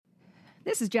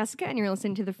This is Jessica, and you're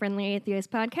listening to the Friendly Atheist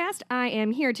Podcast. I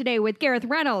am here today with Gareth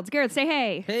Reynolds. Gareth, say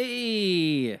hey.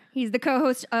 Hey! He's the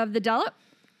co-host of The Dollop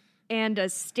and a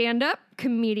stand-up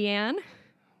comedian.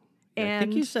 I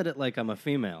think you said it like I'm a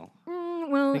female.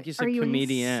 Well, I think you said are you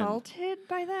comedian. insulted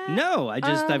by that? No,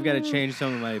 I've got to change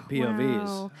some of my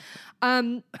POVs.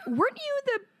 Wow. Weren't you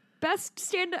the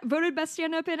voted best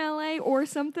stand-up in LA or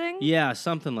something? Yeah,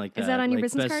 something like that. Is that on your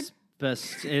business card?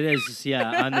 It is,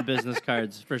 yeah, on the business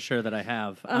cards for sure that I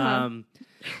have.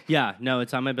 Yeah, no,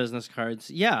 it's on my business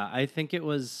cards. Yeah, I think it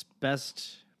was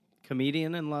best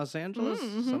comedian in Los Angeles,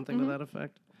 something to that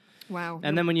effect. Wow.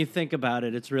 And then when you think about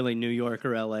it, it's really New York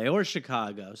or LA or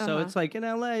Chicago. So it's like in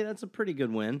LA, that's a pretty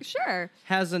good win. Sure.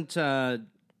 Haven't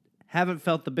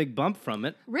felt the big bump from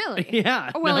it. Really?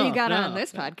 Yeah. Oh, well, you got on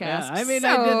this podcast. Yeah, I mean,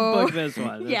 I did book this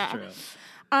one. That's true.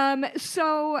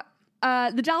 So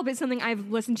The Dollop is something I've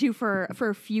listened to for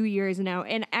a few years now.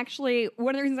 And actually,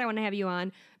 one of the reasons I want to have you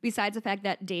on, besides the fact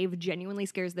that Dave genuinely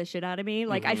scares the shit out of me,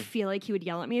 like I feel like he would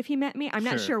yell at me if he met me. I'm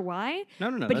not sure why.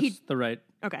 No. But that's the right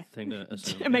thing to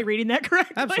assume. Am I reading that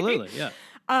correctly? Absolutely, yeah.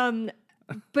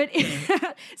 But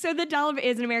so The Dollop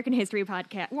is an American history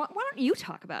podcast. Why don't you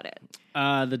talk about it?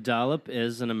 The Dollop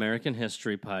is an American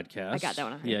history podcast. I got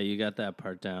that one. Yeah, you got that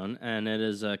part down. And it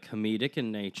is comedic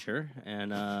in nature.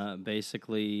 And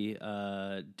basically,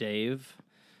 Dave,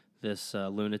 this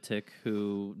lunatic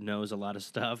who knows a lot of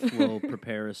stuff, will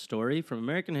prepare a story from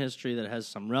American history that has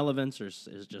some relevance or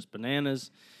is just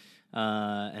bananas.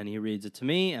 And he reads it to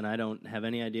me, and I don't have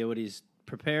any idea what he's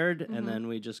prepared, and then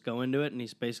we just go into it, and he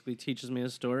basically teaches me a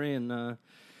story, and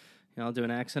I'll do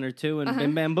an accent or two, and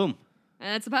bim, bam, boom.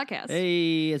 And that's a podcast.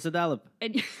 Hey, it's a Dollop.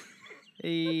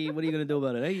 Hey, what are you going to do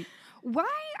about it? Hey. Why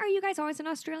are you guys always in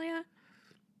Australia?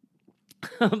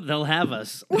 They'll have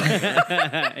us. You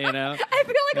know? I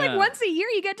feel like once a year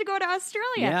you get to go to Australia.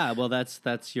 Yeah, well, that's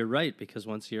you're right, because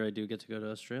once a year I do get to go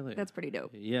to Australia. That's pretty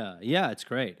dope. Yeah, it's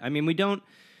great. I mean, we don't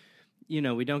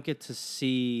get to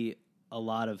see a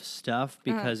lot of stuff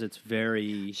because it's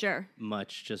very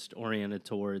much just oriented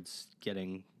towards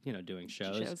getting, doing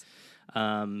shows.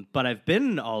 But I've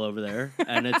been all over there,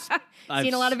 and I've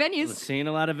seen a lot of venues. Seen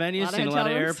a lot of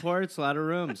airports, a lot of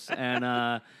rooms, and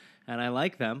I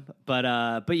like them.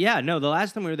 But yeah, no, the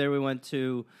last time we were there, we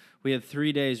had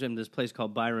 3 days in this place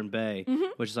called Byron Bay,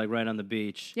 which is like right on the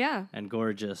beach, and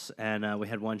gorgeous. And we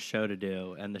had one show to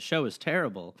do, and the show was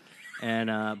terrible.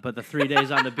 And but the 3 days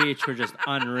on the beach were just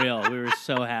unreal. We were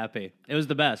so happy. It was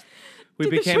the best. We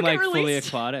became like fully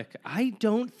aquatic. I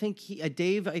don't think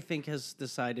Dave, I think, has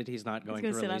decided he's not going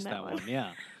to release that one.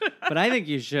 Yeah, but I think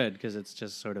you should, because it's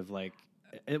just sort of like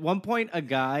at one point a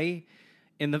guy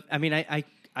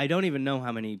I don't even know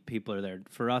how many people are there.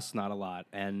 For us, not a lot.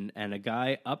 And a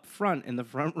guy up front in the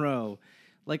front row,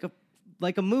 like a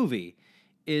movie,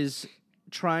 is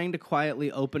trying to quietly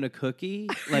open a cookie,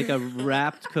 like a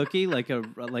wrapped cookie, like a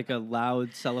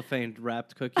loud cellophane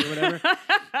wrapped cookie or whatever,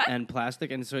 and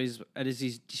plastic. And so he's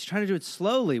trying to do it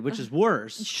slowly, which is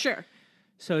worse. Sure.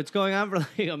 So it's going on for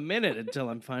like a minute until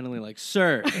I'm finally like,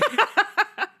 "Sir,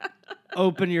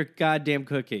 open your goddamn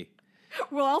cookie."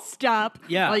 Well, I'll stop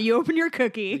while you open your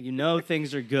cookie. You know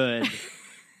things are good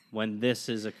when this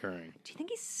is occurring. Do you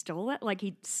think he stole it? Like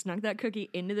he snuck that cookie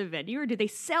into the venue? Or did they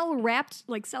sell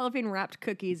cellophane wrapped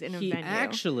cookies in a venue?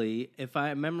 Actually, if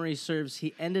my memory serves,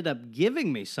 he ended up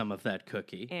giving me some of that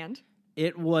cookie. And?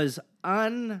 It was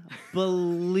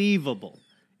unbelievable.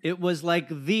 It was like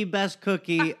the best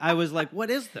cookie. I was like, what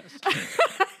is this?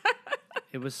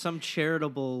 It was some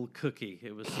charitable cookie.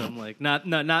 It was some like not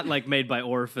like made by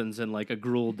orphans in like a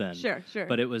gruel den. Sure.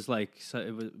 But it was like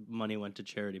money went to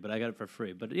charity. But I got it for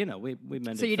free. But we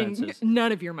mended so you fences.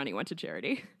 None of your money went to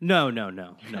charity. No.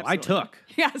 I took.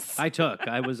 Yes, I took.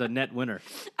 I was a net winner.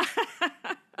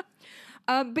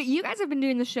 But you guys have been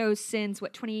doing the show since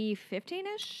what,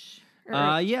 2015-ish?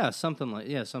 Something like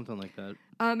that.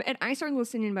 And I started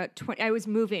listening about I was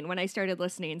moving when I started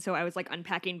listening, so I was like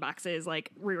unpacking boxes, like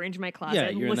rearranging my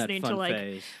closet, and listening in that fun to like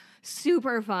phase.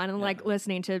 Super fun, and like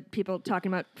listening to people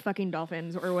talking about fucking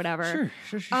dolphins or whatever.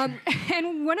 Sure.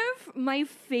 And one of my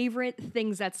favorite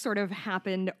things that sort of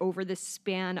happened over the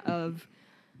span of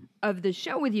the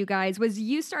show with you guys was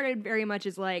you started very much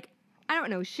as like, I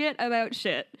don't know shit about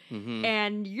shit,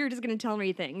 and you're just going to tell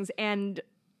me things. And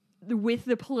with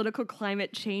the political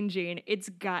climate changing, it's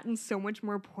gotten so much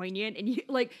more poignant, and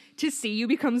to see you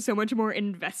become so much more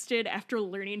invested after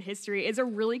learning history is a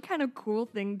really kind of cool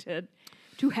thing to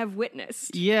have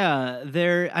witnessed. Yeah, if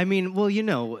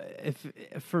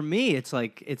for me, it's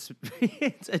like it's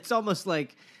almost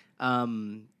like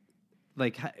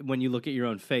when you look at your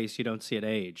own face, you don't see it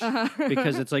age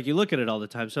because it's like you look at it all the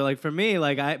time. So like for me,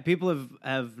 like people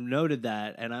have noted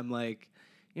that, and I'm like,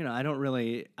 I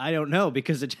don't know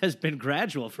because it has been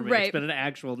gradual for me. Right. It's been an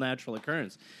actual natural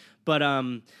occurrence. But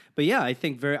yeah, I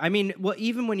think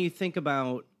even when you think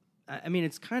about,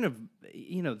 it's kind of,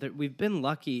 that we've been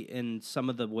lucky in some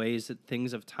of the ways that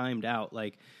things have timed out,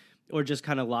 like, or just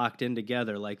kind of locked in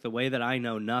together. Like the way that I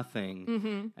know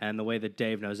nothing and the way that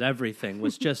Dave knows everything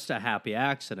was just a happy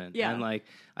accident. Yeah. And like,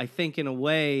 I think in a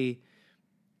way,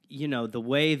 the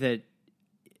way that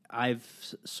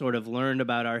I've sort of learned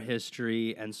about our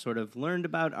history and sort of learned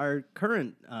about our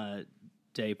current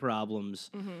day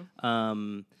problems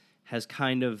has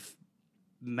kind of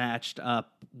matched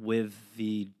up with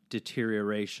the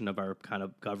deterioration of our kind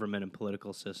of government and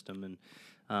political system. And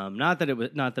not that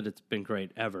it's been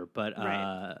great ever, but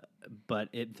right. But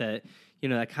that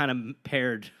kind of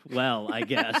paired well, I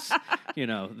guess.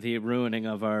 The ruining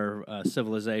of our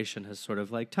civilization has sort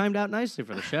of like timed out nicely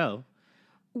for the show.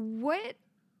 What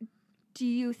do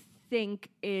you think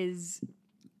does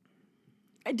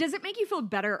it make you feel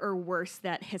better or worse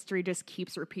that history just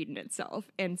keeps repeating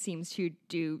itself and seems to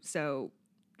do so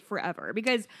forever?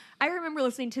 Because I remember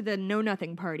listening to the Know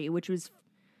Nothing Party, which was,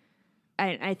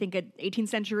 I think, an 18th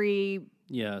century.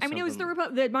 Yeah, it was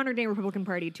the modern day Republican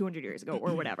Party 200 years ago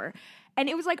or whatever. And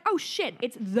it was like, oh shit,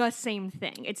 it's the same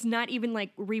thing. It's not even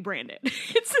like rebranded.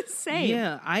 It's the same.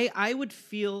 Yeah, I would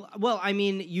feel, well, I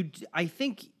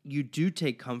think you do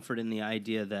take comfort in the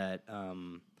idea that,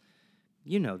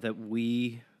 that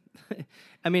we,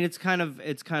 it's kind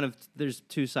of, there's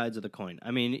two sides of the coin.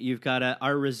 You've got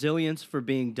our resilience for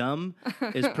being dumb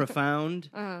is profound,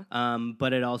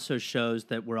 but it also shows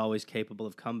that we're always capable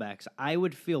of comebacks. I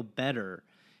would feel better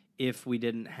if we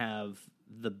didn't have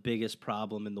the biggest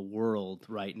problem in the world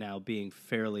right now being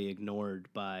fairly ignored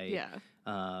by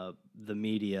the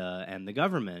media and the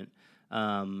government.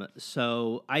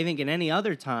 So I think in any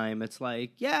other time, it's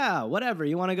like, yeah, whatever.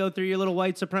 You want to go through your little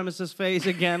white supremacist phase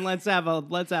again? Let's have a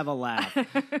laugh.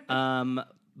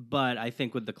 But I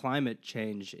think with the climate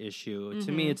change issue,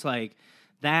 to me, it's like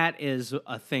that is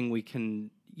a thing we can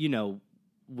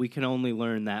only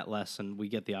learn that lesson. We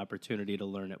get the opportunity to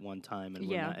learn it one time, and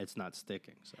it's not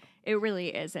sticking. So it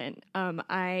really isn't.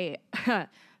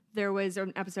 There was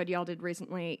an episode y'all did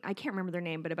recently, I can't remember their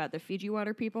name, but about the Fiji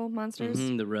water people monsters.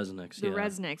 The Resnicks, The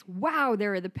Resnicks. Wow, they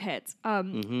were the pits.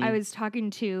 I was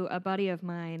talking to a buddy of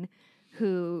mine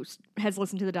who has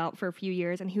listened to The Doll for a few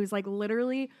years, and he was like,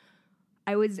 literally,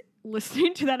 I was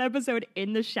listening to that episode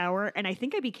in the shower, and I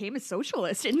think I became a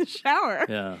socialist in the shower.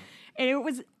 Yeah.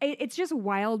 And it's just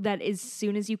wild that as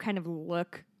soon as you kind of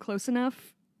look close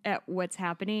enough at what's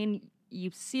happening, you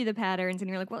see the patterns, and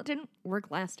you're like, well, it didn't work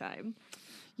last time.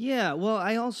 Yeah, well,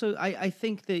 I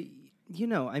think that,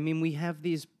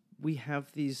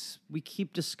 we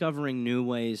keep discovering new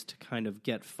ways to kind of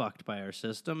get fucked by our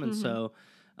system. And so,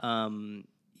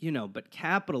 but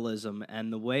capitalism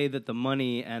and the way that the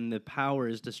money and the power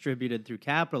is distributed through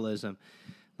capitalism,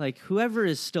 like whoever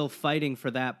is still fighting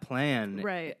for that plan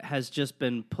has just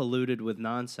been polluted with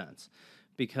nonsense.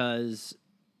 Because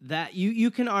that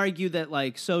you can argue that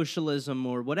like socialism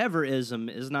or whatever ism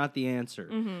is not the answer,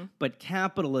 but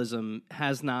capitalism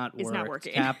has not worked. It's not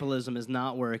working. Capitalism is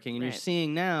not working, and you're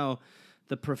seeing now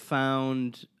the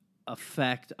profound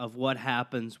effect of what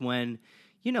happens when,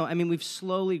 we've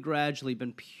slowly, gradually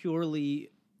been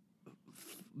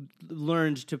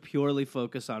learned to purely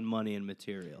focus on money and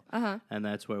material, and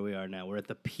that's where we are now. We're at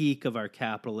the peak of our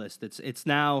capitalist. It's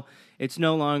no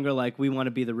longer like we want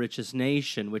to be the richest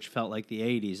nation, which felt like the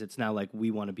 80s. It's now like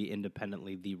we want to be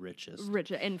independently the richest,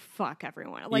 and fuck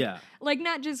everyone. Like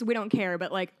not just we don't care,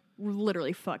 but like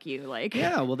literally fuck you. Like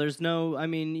well, there's no.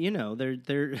 If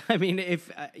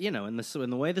in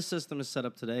the way the system is set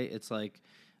up today, it's like.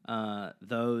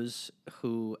 Those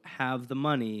who have the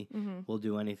money will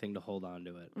do anything to hold on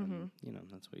to it. And,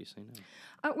 that's what you say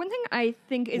now. One thing I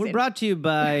think is... We're brought to you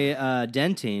by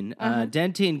Dentine.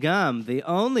 Dentine gum, the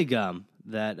only gum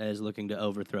that is looking to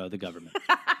overthrow the government.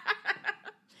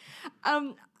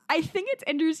 I think it's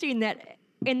interesting that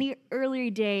in the early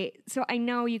day... So I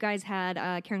know you guys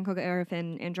had Karen Gareth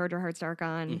and Georgia Hardstark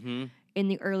on in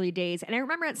the early days. And I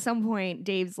remember at some point,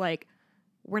 Dave's like,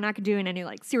 we're not doing any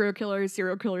like serial killers.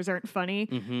 Serial killers aren't funny.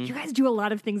 You guys do a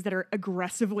lot of things that are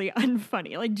aggressively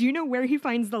unfunny. Like, do you know where he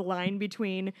finds the line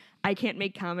between I can't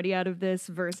make comedy out of this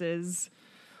versus...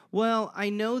 Well,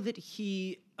 I know that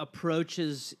he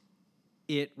approaches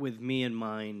it with me in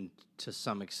mind to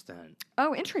some extent.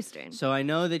 Oh, interesting. So I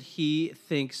know that he's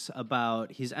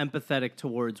empathetic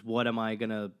towards what am I going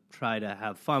to try to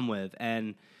have fun with.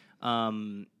 And,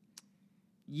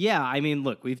 Yeah, I mean,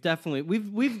 look, we've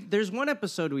there's one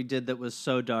episode we did that was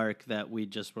so dark that we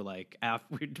just were like,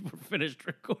 after we were finished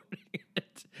recording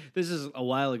it. This is a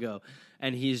while ago,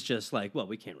 and he's just like, well,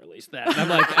 we can't release that.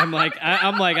 And I'm like,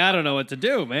 I don't know what to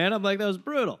do, man. I'm like, that was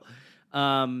brutal.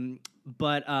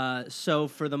 So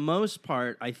for the most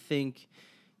part, I think,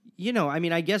 I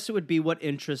mean, I guess it would be what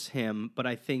interests him, but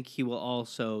I think he will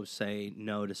also say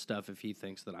no to stuff if he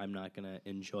thinks that I'm not going to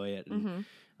enjoy it. And,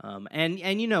 when,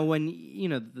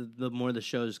 the more the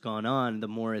show's gone on, the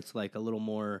more it's like you're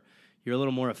a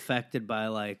little more affected by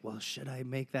like, well, should I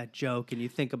make that joke? And you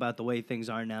think about the way things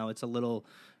are now, it's a little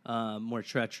more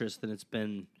treacherous than it's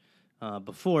been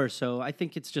before. So I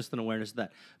think it's just an awareness of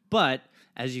that. But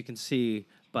as you can see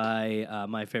by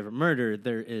My Favorite Murder,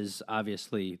 there is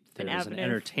obviously an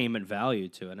entertainment value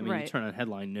to it. I mean, you turn on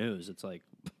headline news, it's like,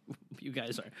 you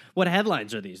guys are... What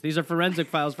headlines are these? These are forensic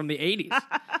files from the 80s.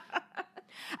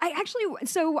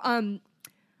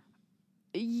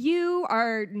 You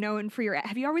are known for your...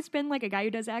 Have you always been like a guy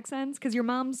who does accents? Because your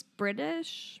mom's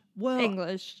British?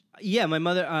 English? Yeah, my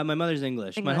mother's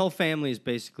English. My whole family is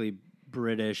basically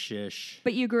British-ish.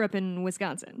 But you grew up in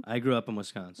Wisconsin. I grew up in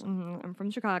Wisconsin. Mm-hmm. I'm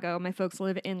from Chicago. My folks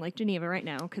live in Lake Geneva right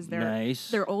now because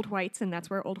they're old whites, and that's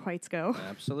where old whites go.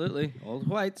 Absolutely. Old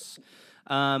whites.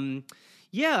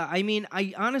 Yeah, I mean,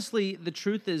 I honestly, the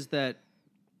truth is that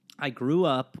I grew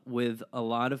up with a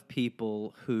lot of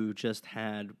people who just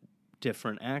had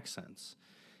different accents.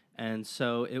 And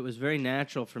so it was very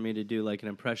natural for me to do like an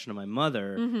impression of my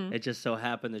mother. Mm-hmm. It just so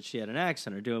happened that she had an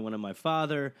accent, or doing one of my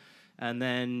father. And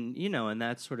then, and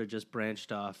that sort of just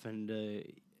branched off. And,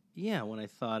 when I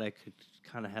thought I could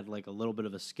kind of had like a little bit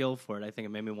of a skill for it, I think it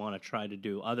made me want to try to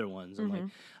do other ones. And like,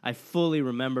 I fully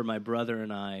remember my brother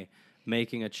and I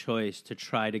making a choice to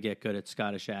try to get good at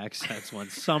Scottish accents one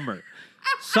summer.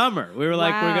 We were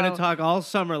like, we're going to talk all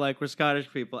summer like we're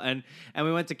Scottish people. And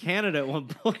we went to Canada at one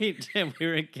point, and we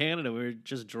were in Canada. We were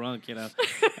just drunk, and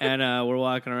we're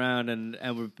walking around and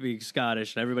we're being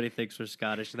Scottish, and everybody thinks we're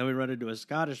Scottish. And then we run into a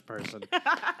Scottish person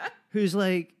who's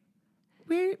like,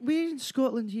 where in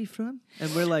Scotland are you from?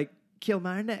 And we're like,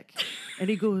 Kilmarnock. And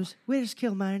he goes, where's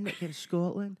Kilmarnock in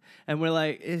Scotland? And we're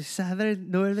like, it's southern,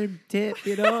 northern tip,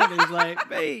 And he's like,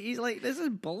 mate, this is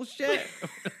bullshit.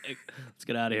 Like, let's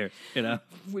get out of here,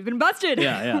 We've been busted.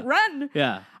 Yeah. Run.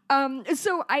 Yeah.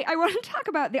 So I want to talk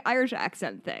about the Irish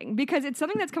accent thing, because it's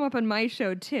something that's come up on my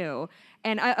show too.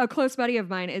 And a close buddy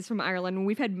of mine is from Ireland, and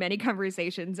we've had many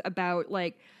conversations about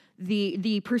like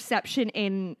the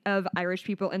perception of Irish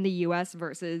people in the U.S.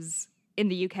 versus in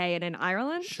the UK and in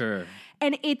Ireland. Sure.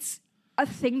 And it's a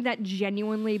thing that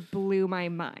genuinely blew my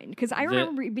mind, because I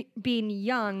remember being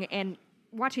young and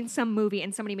watching some movie,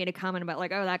 and somebody made a comment about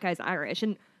like, oh, that guy's Irish.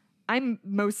 And I'm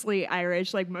mostly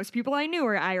Irish. Like most people I knew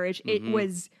are Irish. Mm-hmm.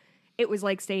 It was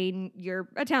like saying you're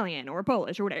Italian or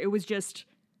Polish or whatever. It was just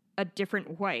a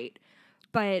different white.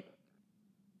 But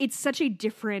it's such a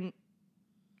different...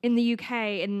 In the UK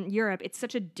and Europe, it's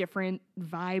such a different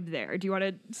vibe there. Do you want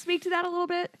to speak to that a little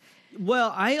bit?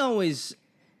 Well, I always,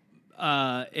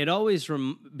 it always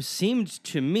seemed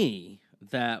to me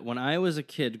that when I was a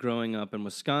kid growing up in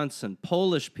Wisconsin,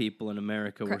 Polish people in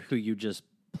America were who you just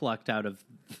plucked out of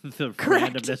the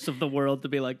randomness of the world to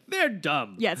be like, they're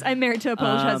dumb. Yes, I'm married to a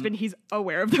Polish husband. He's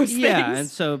aware of those things. Yeah, and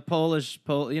so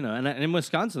and in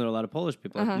Wisconsin, there are a lot of Polish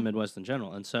people, like the Midwest in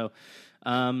general. And so,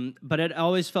 but it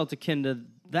always felt akin to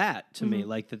that to me,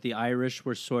 like that the Irish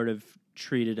were sort of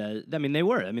treated as,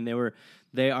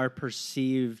 they are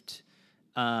perceived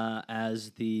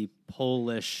as the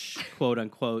Polish, quote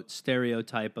unquote,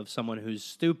 stereotype of someone who's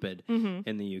stupid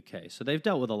in the UK. So they've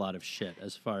dealt with a lot of shit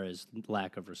as far as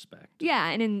lack of respect. Yeah,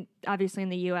 and obviously in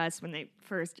the US when they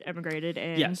first immigrated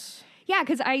in. Yes. Yeah,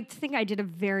 because I think I did a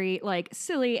very like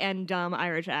silly and dumb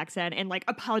Irish accent and like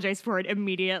apologized for it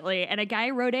immediately. And a guy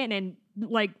wrote in and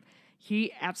like,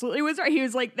 he absolutely was right. He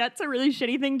was like, that's a really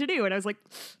shitty thing to do. And I was like,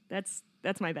 that's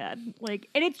my bad. Like,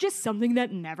 and it's just something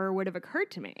that never would have occurred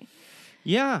to me.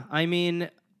 Yeah, I mean,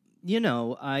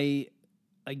 I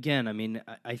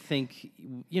think,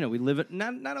 we live in,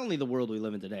 not only the world we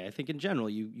live in today, I think in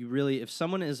general, you really, if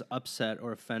someone is upset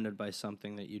or offended by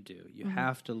something that you do, you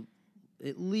have to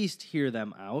at least hear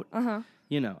them out.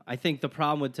 I think the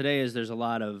problem with today is there's a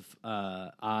lot of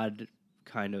odd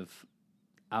kind of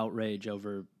outrage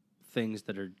over things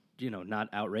that are, not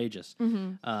outrageous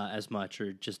as much,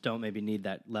 or just don't maybe need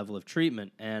that level of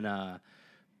treatment. And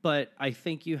but I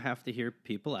think you have to hear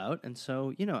people out. And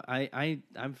so,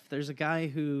 I'm there's a guy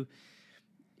who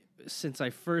since I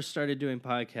first started doing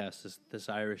podcasts, this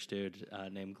Irish dude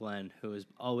named Glenn, who has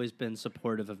always been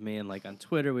supportive of me, and like on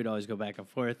Twitter, we'd always go back and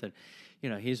forth. And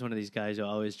he's one of these guys who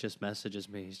always just messages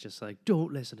me. He's just like,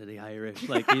 "Don't listen to the Irish."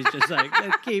 Like he's just like,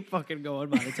 "Keep fucking going,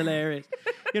 man. It's hilarious."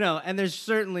 And there's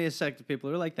certainly a sect of people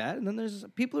who are like that, and then there's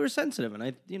people who are sensitive. And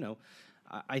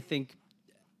I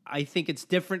think it's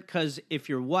different because if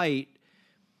you're white,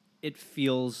 it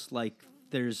feels like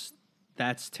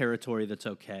that's territory that's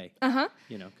okay.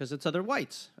 Because it's other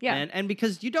whites. Yeah. And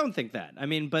because you don't think that. I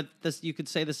mean, but you could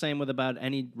say the same about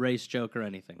any race joke or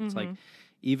anything. It's like,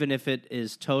 even if it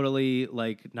is totally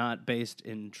like not based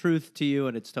in truth to you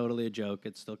and it's totally a joke,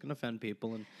 it still can offend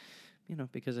people. And,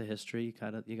 because of history,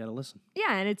 you gotta listen.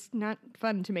 Yeah, and it's not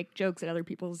fun to make jokes at other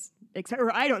people's expense.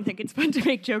 Or I don't think it's fun to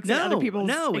make jokes at other people's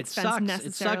expense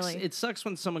necessarily. It sucks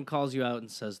when someone calls you out and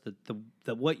says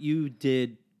that what you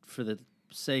did for the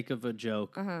sake of a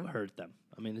joke hurt them.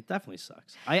 I mean, it definitely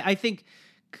sucks. I think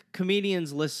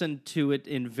comedians listen to it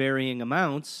in varying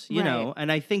amounts, know,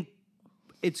 and I think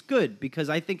it's good because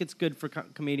I think it's good for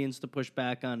comedians to push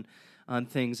back on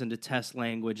things and to test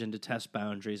language and to test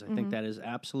boundaries. I think that is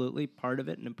absolutely part of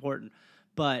it and important.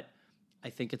 But I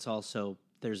think it's also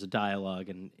there's a dialogue,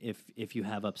 and if you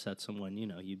have upset someone,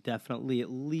 you definitely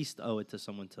at least owe it to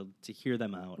someone to hear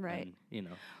them out, right? And,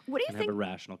 what do you think? Have a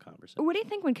rational conversation. What do you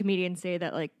think when comedians say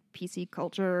that like PC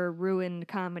culture ruined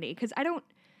comedy? Because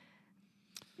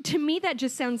to me, that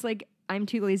just sounds like I'm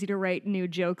too lazy to write new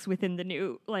jokes within the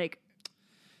new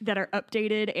that are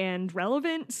updated and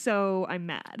relevant, so I'm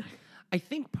mad. I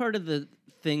think part of the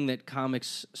thing that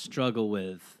comics struggle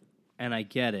with, and I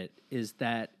get it, is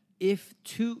that if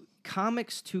two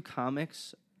comics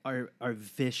are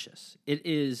vicious. It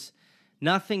is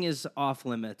nothing is off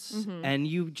limits, and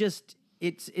you just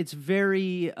it's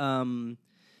very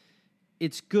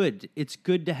it's good. It's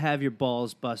good to have your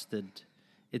balls busted.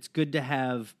 It's good to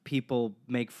have people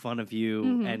make fun of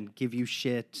you and give you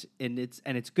shit, and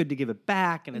it's good to give it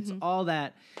back, and it's all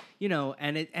that,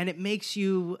 and it makes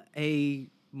you a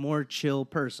more chill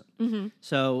person.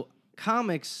 So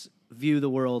comics view the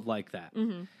world like that,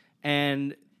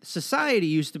 and society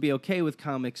used to be okay with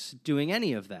comics doing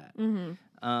any of that.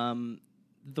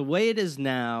 The way it is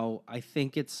now, I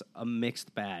think it's a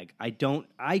mixed bag.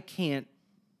 I can't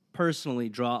personally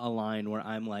draw a line where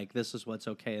I'm like, this is what's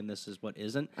okay and this is what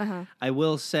isn't. I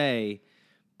will say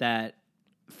that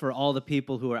for all the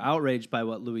people who are outraged by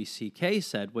what Louis C.K.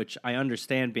 said, which I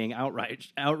understand being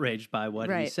outraged by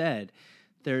what he said,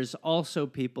 there's also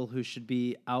people who should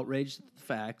be outraged at the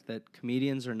fact that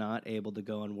comedians are not able to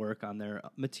go and work on their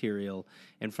material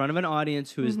in front of an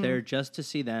audience who is there just to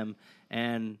see them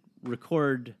and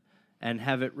record and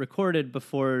have it recorded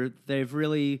before they've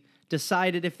really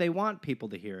decided if they want people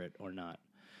to hear it or not.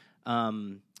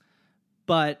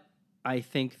 But I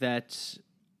think that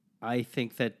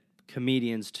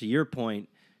comedians, to your point,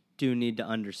 do need to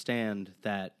understand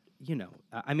that,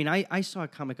 I mean, I saw a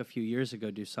comic a few years ago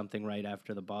do something right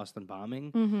after the Boston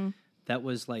bombing that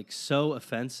was like so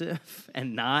offensive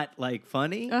and not like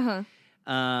funny.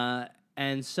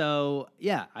 And so,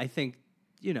 yeah, I think,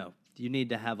 you need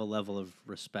to have a level of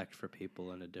respect for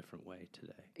people in a different way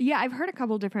today. Yeah, I've heard a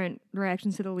couple different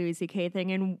reactions to the Louis C.K.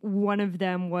 thing, and one of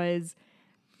them was,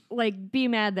 like, be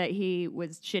mad that he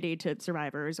was shitty to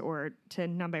survivors or to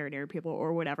non-binary people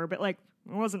or whatever, but, like,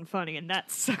 it wasn't funny, and that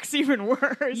sucks even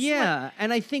worse. Yeah,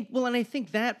 and I think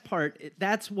that part,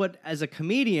 that's what, as a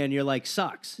comedian, you're like,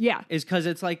 sucks. Yeah. Is because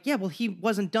it's like, yeah, well, he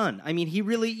wasn't done. I mean, he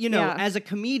really, as a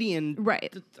comedian,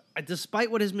 right. Despite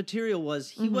what his material was,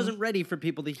 he wasn't ready for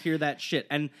people to hear that shit.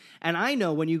 And I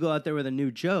know when you go out there with a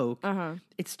new joke,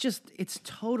 it's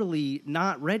totally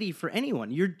not ready for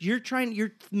anyone. You're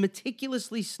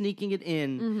meticulously sneaking it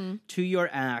in to your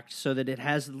act so that it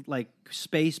has, like,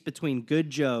 space between good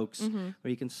jokes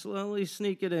where you can slowly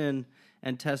sneak it in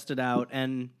and test it out.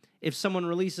 And if someone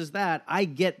releases that, I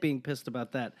get being pissed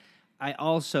about that. I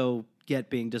also get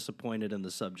being disappointed in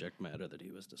the subject matter that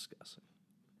he was discussing.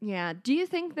 Yeah. Do you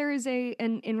think there is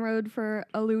an inroad for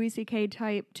a Louis C.K.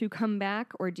 type to come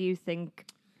back, or do you think...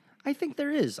 I think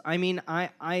there is. I mean,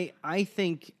 I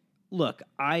think, look,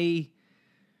 when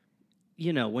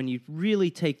you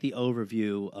really take the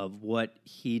overview of what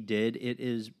he did,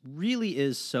 it really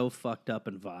is so fucked up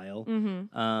and vile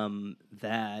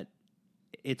that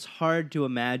it's hard to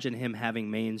imagine him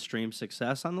having mainstream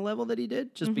success on the level that he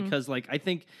did, just because, like, I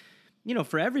think,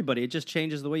 for everybody, it just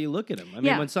changes the way you look at him. I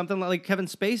mean, when something like Kevin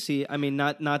Spacey, I mean,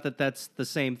 not that that's the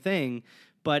same thing,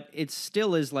 but it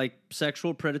still is like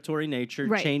sexual predatory nature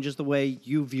changes the way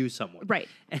you view someone. Right.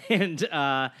 And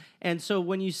so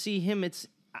when you see him,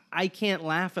 I can't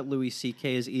laugh at Louis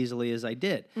C.K. as easily as I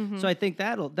did. So I think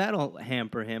that'll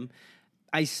hamper him.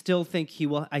 I still think he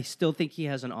will. I still think he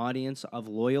has an audience of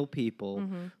loyal people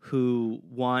who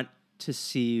want to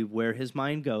see where his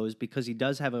mind goes, because he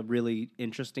does have a really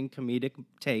interesting comedic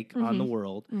take on the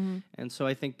world. And so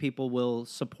I think people will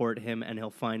support him, and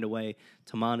he'll find a way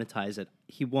to monetize it.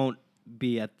 He won't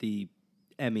be at the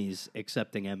Emmys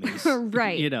accepting Emmys,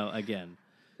 right? Again.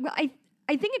 Well,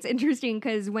 I think it's interesting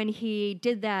because when he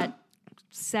did that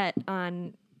set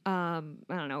on, I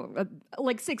don't know,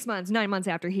 like 9 months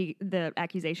after the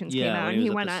accusations came out, and he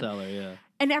went on, cellar,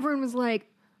 and everyone was like,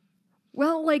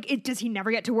 well, like, does he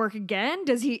never get to work again?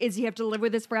 Is he have to live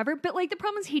with this forever? But like, the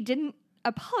problem is he didn't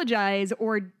apologize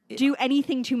or do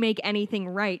anything to make anything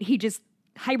right. He just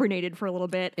hibernated for a little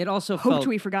bit. It also hoped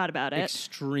we forgot about it.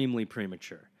 Extremely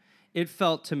premature. It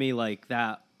felt to me like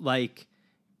that, like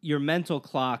your mental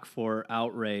clock for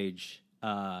outrage.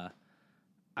 I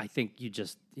think you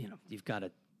just, you've got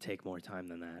to take more time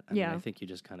than that. I mean, I think you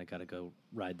just kind of got to go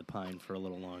ride the pine for a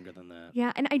little longer than that.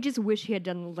 Yeah, and I just wish he had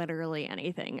done literally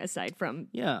anything aside from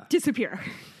disappear.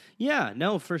 Yeah,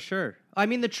 no, for sure. I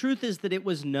mean, the truth is that it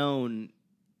was known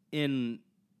in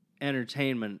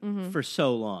entertainment for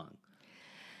so long.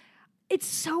 It's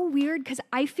so weird because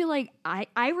I feel like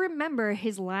I remember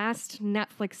his last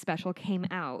Netflix special came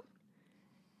out,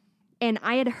 and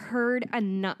I had heard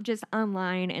enough just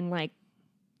online and like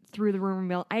through the rumor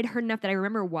mill. I had heard enough that I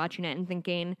remember watching it and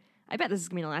thinking, I bet this is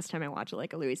gonna be the last time I watch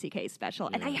like a Louis C.K. special.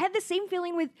 Yeah. And I had the same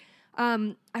feeling with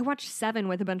I watched Seven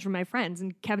with a bunch of my friends,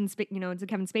 and it's a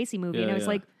Kevin Spacey movie, and I was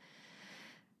like,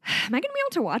 am I gonna be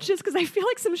able to watch this? Because I feel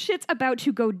like some shit's about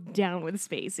to go down with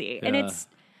Spacey, and it's,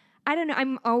 I don't know.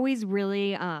 I'm always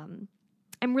really,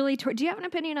 do you have an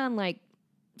opinion on like?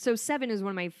 So Seven is one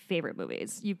of my favorite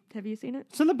movies. Have you seen it?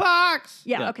 It's in the box.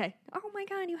 Yeah. Okay. Oh my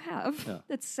God, you have. Yeah.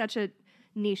 That's such a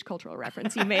niche cultural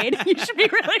reference you made. You should be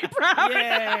really proud.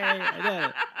 Yay!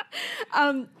 I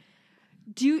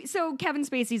did it. So Kevin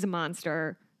Spacey's a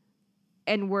monster,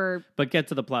 and But get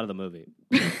to the plot of the movie.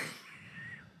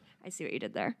 I see what you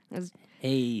did there.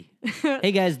 Hey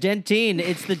guys, Dentine.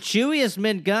 It's the chewiest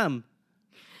mint gum.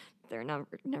 They're never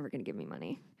going to give me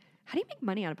money. How do you make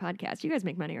money on a podcast? You guys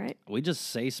make money, right? We just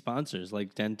say sponsors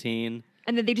like Dentine.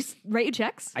 And then they just write you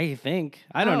checks? I think.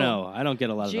 I don't know. I don't get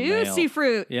a lot of the mail. Juicy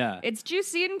fruit. Yeah. It's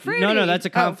juicy and fruity. No, that's a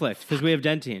conflict because we have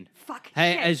Dentine. Fuck.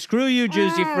 Hey, screw you,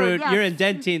 Juicy Fruit. Yes. You're in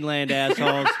Dentine land,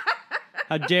 assholes.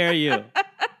 How dare you?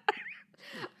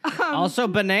 Also,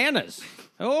 bananas.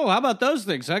 Oh, how about those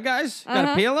things, huh, guys?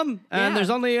 Gotta peel them? And there's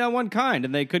only one kind,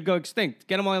 and they could go extinct.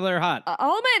 Get them while they're hot.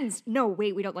 Almonds! No,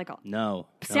 wait, we don't like almonds. No.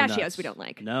 Pistachios we don't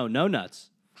like. No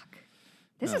nuts. Fuck.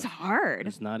 This is hard.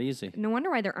 It's not easy. No wonder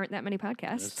why there aren't that many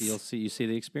podcasts. You see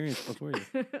the experience before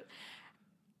you.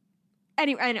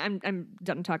 Anyway, and I'm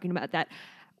done talking about that.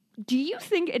 Do you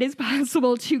think it is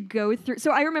possible to go through... So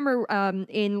I remember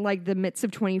in like the midst of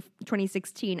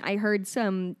 2016, I heard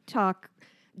some talk...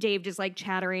 Dave just like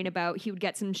chattering about, he would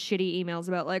get some shitty emails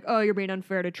about like, oh, you're being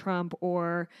unfair to Trump,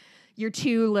 or you're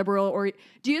too liberal, or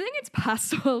do you think it's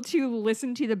possible to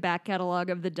listen to the back catalog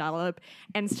of the Dollop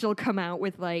and still come out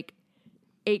with like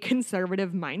a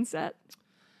conservative mindset?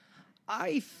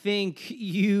 I think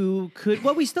you could.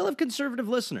 Well, we still have conservative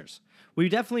listeners. We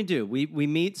definitely do. We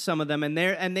meet some of them, and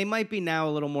they might be now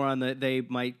a little more on they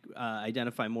might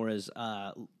identify more as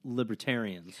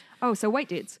libertarians. Oh, so white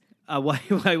dudes.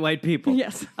 White people.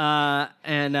 Yes.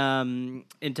 And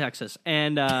in Texas.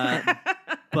 And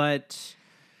but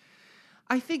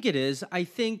I think it is. I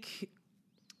think,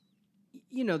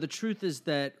 the truth is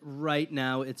that right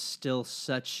now it's still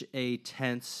such a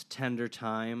tense, tender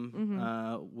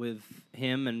time with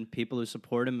him and people who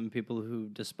support him and people who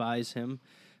despise him,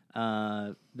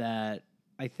 that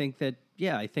I think that,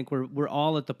 I think we're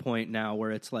all at the point now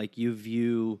where it's like you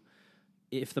view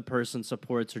if the person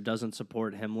supports or doesn't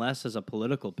support him less as a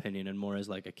political opinion and more as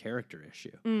like a character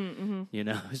issue.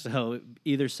 So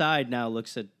either side now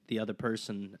looks at the other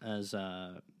person as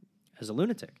a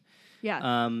lunatic.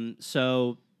 Yeah.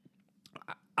 So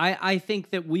I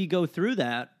think that we go through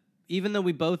that, even though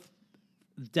we both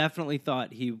definitely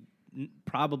thought he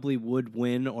probably would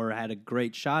win or had a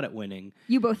great shot at winning.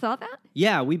 You both thought that?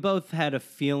 Yeah, we both had a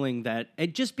feeling that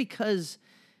just because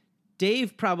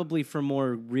Dave probably for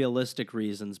more realistic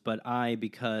reasons, but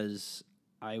because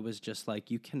I was just like,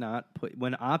 you cannot put...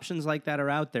 When options like that are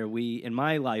out there, we, in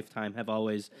my lifetime, have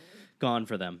always gone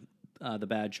for them, the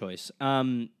bad choice.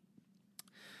 But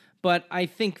I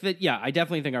think that, I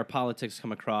definitely think our politics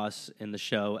come across in the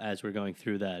show as we're going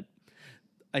through that.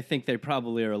 I think they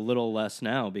probably are a little less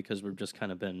now because we've just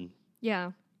kind of been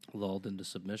lulled into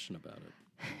submission about it.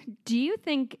 Do you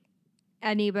think...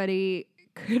 anybody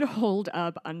could hold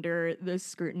up under the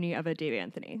scrutiny of a Dave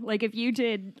Anthony. Like, if you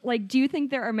did, like, do you think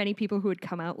there are many people who would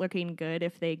come out looking good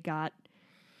if they got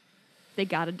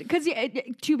it? Because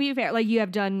to be fair, like, you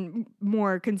have done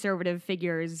more conservative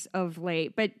figures of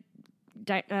late, but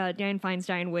Dianne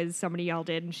Feinstein was somebody y'all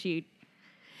did, and she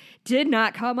did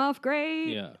not come off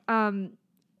great. Yeah.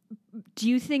 Do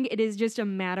you think it is just a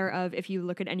matter of if you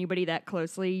look at anybody that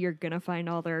closely, you're gonna find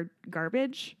all their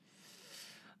garbage?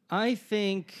 I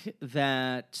think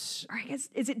that... Or I guess,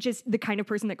 is it just the kind of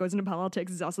person that goes into politics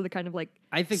is also the kind of, like,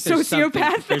 I think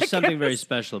sociopath? There's something very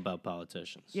special about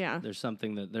politicians. Yeah.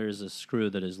 There's a screw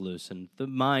that is loose in the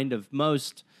mind of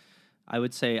most, I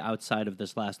would say, outside of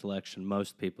this last election,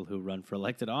 most people who run for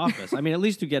elected office. I mean, at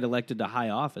least who get elected to high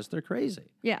office, they're crazy.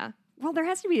 Yeah. Well, there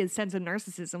has to be a sense of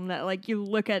narcissism that, like, you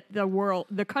look at the world,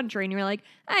 the country, and you're like,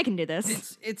 I can do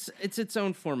this. It's its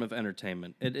own form of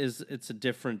entertainment. It's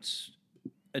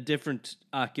a different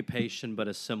occupation, but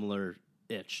a similar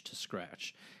itch to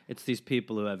scratch. It's these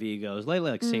people who have egos. They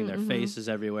like seeing their faces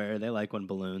everywhere. They like when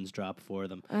balloons drop for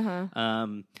them.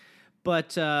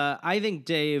 But I think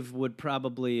Dave would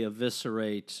probably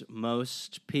eviscerate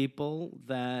most people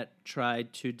that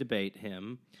tried to debate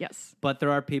him. Yes. But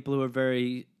there are people who are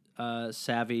very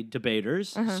savvy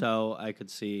debaters, so I could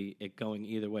see it going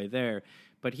either way there.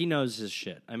 But he knows his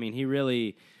shit. I mean, he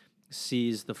really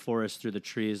sees the forest through the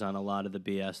trees on a lot of the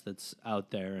BS that's out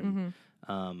there. And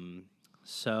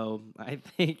so I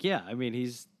think, I mean,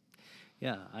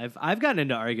 I've gotten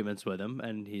into arguments with him,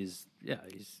 and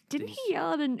Didn't he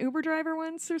yell at an Uber driver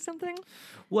once or something?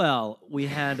 Well, we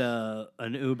had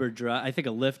an Uber driver, I think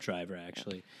a Lyft driver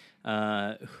actually,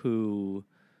 who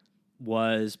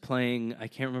was playing, I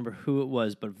can't remember who it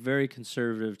was, but very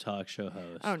conservative talk show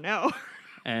host. Oh, no.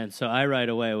 And so I right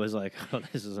away was like, oh,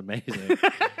 this is amazing.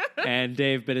 And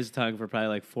Dave bit his tongue for probably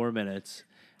like 4 minutes,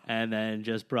 and then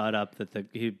just brought up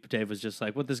that Dave was just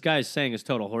like, what this guy is saying is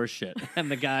total horseshit.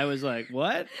 And the guy was like,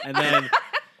 what? And then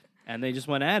and they just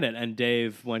went at it, and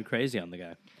Dave went crazy on the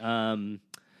guy.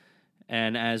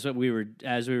 And as we were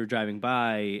driving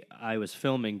by, I was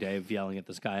filming Dave yelling at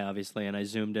this guy, obviously, and I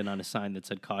zoomed in on a sign that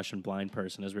said "Caution, blind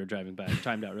person" as we were driving by. It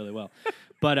timed out really well.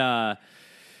 But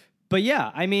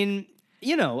yeah, I mean,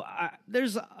 you know,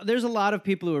 there's a lot of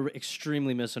people who are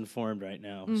extremely misinformed right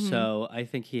now. So I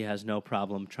think he has no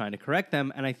problem trying to correct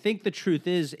them. And I think the truth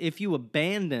is, if you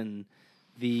abandon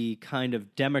the kind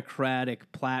of democratic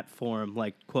platform,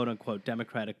 like quote unquote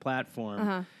democratic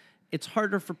platform, it's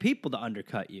harder for people to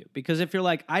undercut you. Because if you're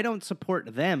like, I don't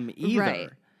support them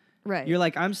either. Right. You're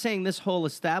like, I'm saying this whole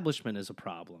establishment is a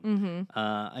problem.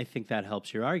 I think that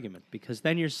helps your argument, because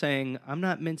then you're saying, I'm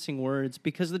not mincing words.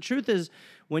 Because the truth is,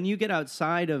 when you get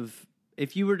outside of,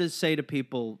 if you were to say to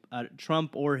people,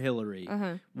 Trump or Hillary,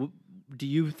 do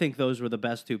you think those were the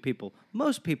best two people?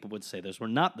 Most people would say those were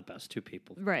not the best two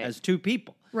people. Right. As two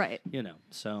people. Right. You know,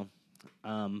 so,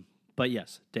 but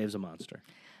yes, Dave's a monster.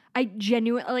 I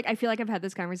genuinely, like, I feel like I've had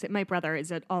this conversation. My brother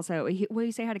is also, will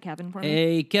you say hi to Kevin for me?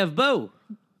 Hey, Kev Bo.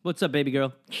 What's up, baby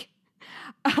girl?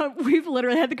 We've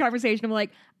literally had the conversation of like,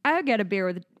 I would get a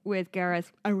beer with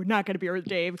Gareth. I would not get a beer with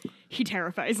Dave. He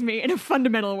terrifies me in a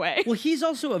fundamental way. Well, he's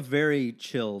also a very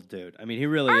chill dude. I mean, he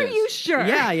really is. Are you sure?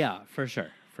 Yeah, for sure.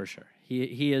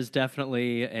 He is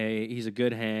definitely he's a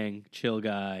good hang, chill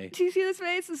guy. Do you see this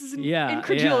face? This is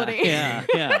incredulity. Yeah.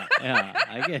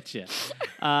 I get you.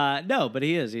 No, but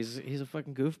he is. He's a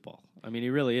fucking goofball. I mean, he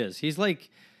really is. He's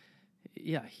like,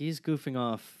 he's goofing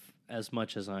off as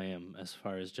much as I am, as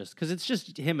far as just because it's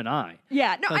just him and I.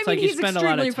 Yeah, no, so I mean, like he's you spend a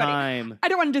lot of time. Funny. I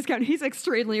don't want to discount. He's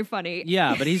extremely funny.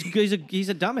 Yeah, but he's a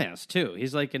dumbass too.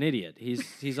 He's like an idiot.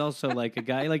 He's also like a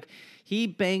guy like he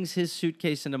bangs his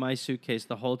suitcase into my suitcase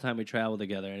the whole time we travel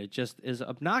together, and it just is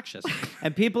obnoxious.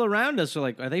 And people around us are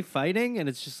like, "Are they fighting?" And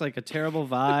it's just like a terrible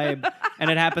vibe, and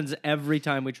it happens every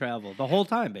time we travel, the whole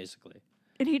time basically.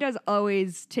 And he does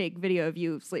always take video of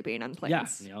you sleeping on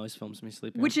planes. Yeah, he always films me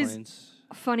sleeping on planes. Which is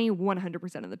funny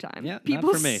 100% of the time. Yeah, not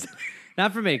for me.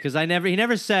 Not for me, because he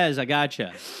never says, I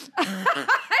gotcha. It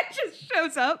just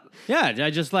shows up. Yeah, I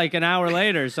just like an hour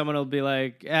later, someone will be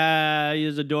like,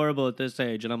 he's adorable at this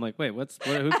age. And I'm like, wait,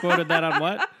 who quoted that on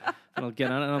what? And I'll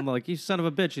get on it, and I'm like, you son of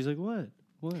a bitch. He's like, what?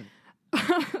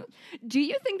 Do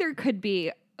you think there could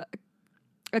be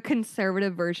a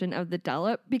conservative version of the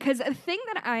dollop? Because a thing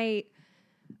that I've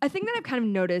kind of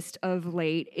noticed of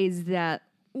late is that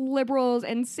liberals,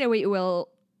 and say what you will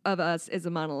of us as a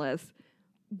monolith,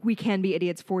 we can be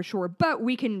idiots for sure, but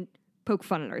we can poke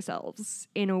fun at ourselves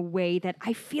in a way that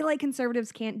I feel like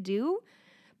conservatives can't do.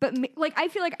 But like, I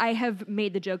feel like I have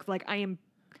made the joke of like, I am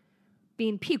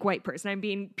being peak white person. I'm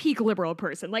being peak liberal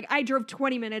person. Like, I drove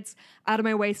 20 minutes out of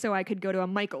my way so I could go to a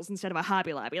Michael's instead of a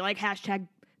Hobby Lobby. Like, hashtag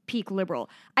peak liberal.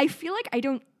 I feel like I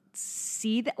don't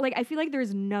see that. Like, I feel like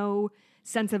there's no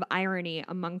sense of irony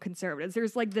among conservatives.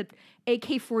 There's like the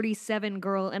AK-47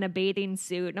 girl in a bathing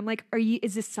suit. And I'm like,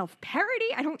 is this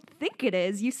self-parody? I don't think it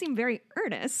is. You seem very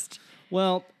earnest.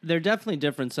 Well, they're definitely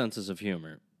different senses of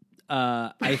humor.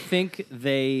 I think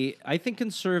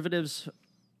conservatives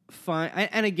find,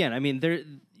 and again, I mean,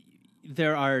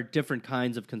 there are different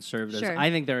kinds of conservatives. Sure.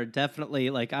 I think there are definitely,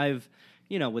 like, I've,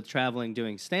 with traveling,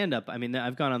 doing stand-up, I mean,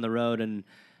 I've gone on the road and,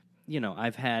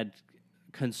 I've had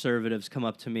conservatives come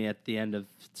up to me at the end of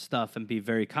stuff and be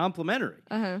very complimentary.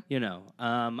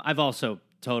 I've also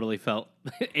totally felt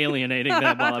alienating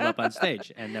them while I'm up on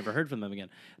stage and never heard from them again.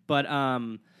 But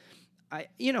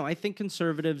I think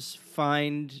conservatives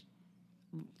find,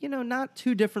 not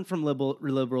too different from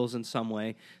liberals in some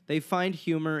way. They find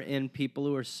humor in people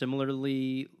who are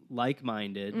similarly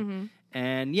like-minded. Mm-hmm.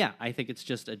 And yeah, I think it's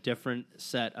just a different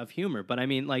set of humor. But I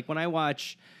mean, like, when I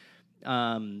watch,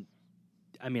 I'm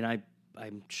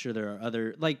sure there are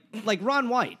other, like Ron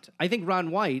White. I think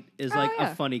Ron White is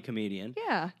a funny comedian.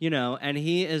 Yeah. And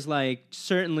he is like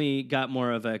certainly got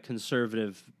more of a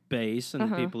conservative base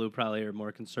and people who probably are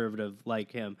more conservative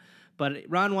like him. But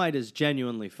Ron White is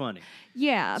genuinely funny.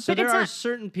 Yeah. So but there are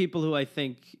certain people who I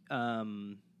think,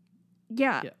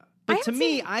 yeah. But to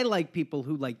me, I like people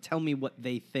who like tell me what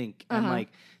they think and like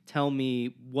tell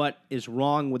me what is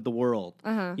wrong with the world.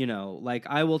 Like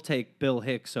I will take Bill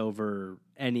Hicks over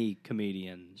any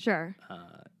comedian. Sure.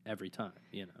 Every time,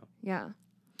 Yeah.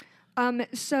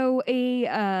 So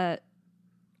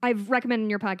I've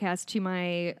recommended your podcast to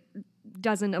my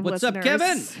dozen of What's listeners. What's up,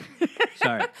 Kevin?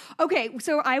 Sorry. Okay,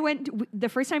 so I went the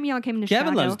first time y'all came to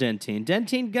Kevin Chicago. loves Dentine.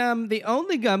 Dentine gum, the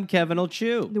only gum Kevin will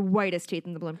chew. The whitest teeth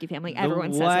in the Blumke family.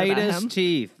 Everyone says that about him. The whitest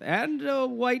teeth. And a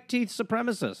white teeth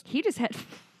supremacist. He just had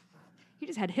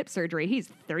hip surgery. He's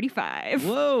 35.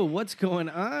 Whoa, what's going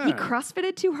on? He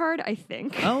CrossFitted too hard, I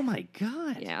think. Oh my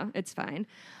God. Yeah, it's fine.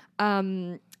 But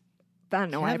I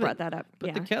don't know why I brought that up.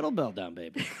 Put the kettlebell down,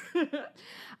 baby.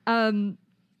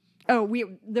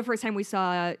 The first time we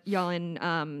saw y'all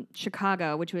in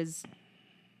Chicago, which was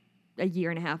a year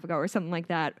and a half ago or something like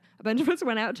that, a bunch of us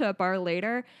went out to a bar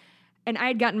later, and I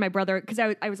had gotten my brother, because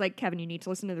I was like, Kevin, you need to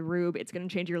listen to The Rube. It's going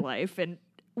to change your life. And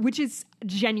which is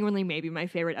genuinely maybe my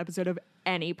favorite episode of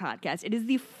any podcast. It is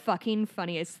the fucking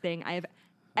funniest thing I have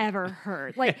ever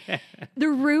heard. Like, The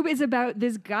Rube is about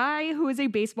this guy who is a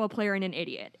baseball player and an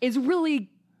idiot. Is really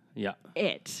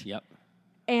it. Yep.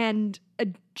 And a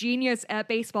genius at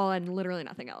baseball and literally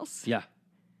nothing else. Yeah.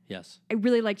 Yes. I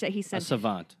really liked that he sent... A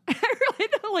savant. I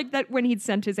really don't like that when he'd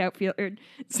sent his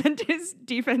sent his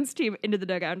defense team into the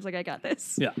dugout. I was like, I got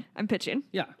this. Yeah. I'm pitching.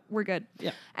 Yeah. We're good.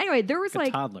 Yeah. Anyway, there was like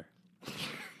a toddler.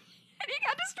 And he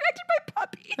got distracted by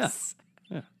puppies.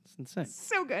 Yeah. It's insane.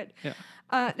 So good. Yeah.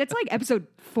 That's like episode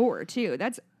 4, too.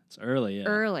 It's early, yeah.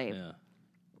 Early. Yeah.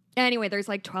 Anyway, there's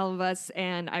like 12 of us,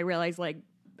 and I realized like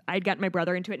I'd gotten my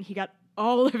brother into it, and he got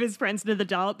all of his friends into the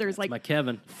adult. There's like my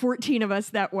Kevin. 14 of us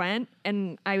that went,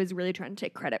 and I was really trying to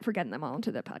take credit for getting them all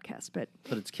into the podcast. But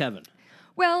it's Kevin.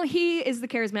 Well, he is the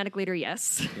charismatic leader,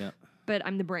 yes. Yeah. But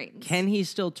I'm the brains. Can he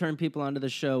still turn people onto the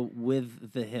show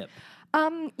with the hip?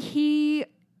 He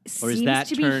or is seems that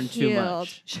to turn be too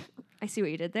much? I see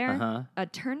what you did there. Uh-huh. A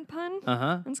turn pun?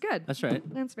 Uh-huh. That's good. That's right.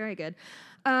 That's very good.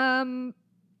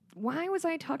 Why was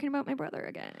I talking about my brother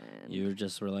again? You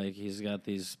just were like, he's got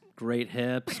these great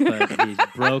hips, but he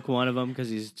broke one of them because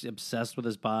he's obsessed with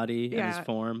his body and his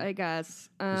form. I guess.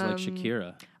 He's like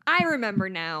Shakira. I remember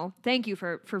now. Thank you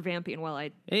for vamping while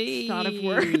I thought of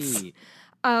words.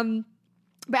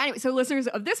 But anyway, so listeners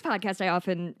of this podcast, I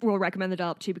often will recommend the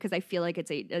Dollop too because I feel like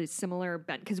it's a similar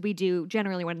bent. Because we do,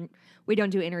 generally when we don't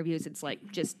do interviews, it's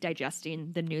like just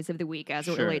digesting the news of the week as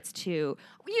it relates to,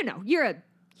 you're a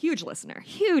huge listener,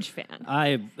 huge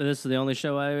fan. This is the only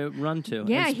show I run to.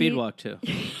 Yeah, and Speedwalk too.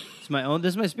 It's my own.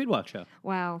 This is my Speedwalk show.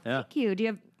 Wow, thank you. Do you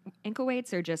have ankle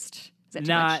weights or just?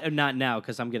 Not now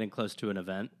because I'm getting close to an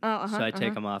event. So I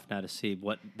take them off now to see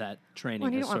what that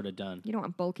training has sort of done. You don't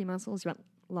want bulky muscles. You want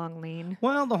long, lean.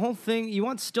 Well, the whole thing, you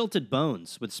want stilted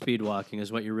bones with speed walking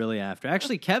is what you're really after.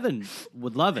 Actually, Kevin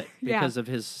would love it because of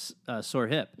his sore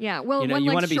hip. Yeah, well, one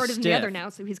leg's shorter than the other now,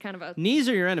 so he's kind of a... Knees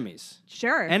are your enemies.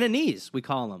 Sure. And a knees, we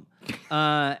call them.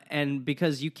 And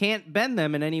because you can't bend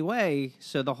them in any way,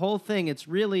 so the whole thing, it's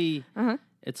really...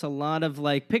 It's a lot of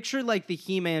like... Picture like the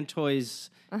He-Man toys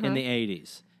in the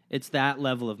 80s. It's that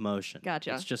level of motion.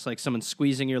 Gotcha. It's just like someone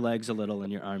squeezing your legs a little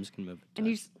and your arms can move. And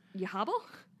you hobble?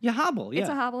 You hobble, yeah. It's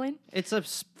a hobbling? It's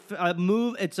a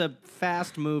move. It's a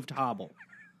fast moved hobble.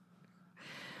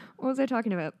 What was I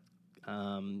talking about?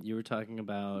 You were talking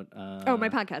about... my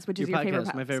podcast, which is your favorite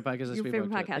podcast. My favorite podcast. Your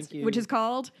favorite podcast, which is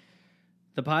called...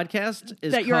 The podcast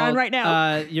is that you're called, on right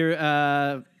now.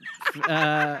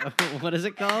 What is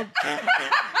it called?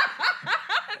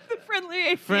 The Friendly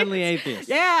Atheist. Friendly Atheist.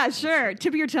 Yeah, sure.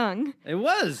 Tip of your tongue. It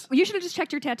was. You should have just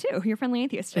checked your tattoo. Your Friendly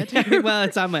Atheist tattoo. Well,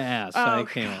 it's on my ass. So I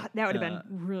can't. God, that would have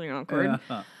been really awkward.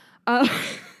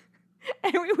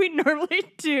 Anyway, we normally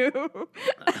do.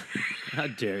 How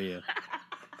dare you?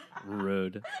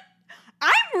 Rude.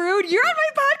 I'm rude. You're on my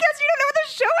podcast. You don't know what the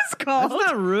show is called.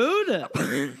 That's not rude.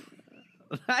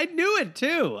 I knew it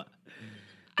too.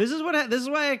 This is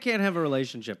why I can't have a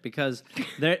relationship because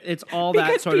it's all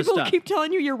that sort of stuff. Because people keep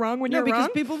telling you you're wrong when you're wrong. Because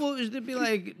people will be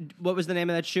like, "What was the name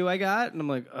of that shoe I got?" And I'm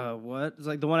like, "What?" It's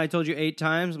like the one I told you 8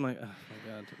 times. I'm like, "Oh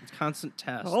my god, it's constant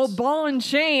tests." Old ball and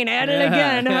chain at it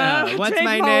again. Huh? What's Take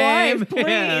my name? Wife, please.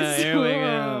 Yeah, here we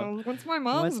go. What's my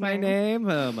mom's What's my name?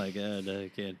 Oh my god, I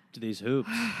can't do these hoops.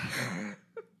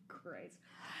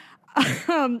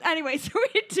 Anyway, so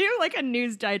we do like a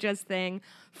News Digest thing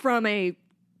from a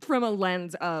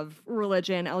lens of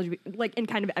religion, LGBT, like in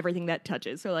kind of everything that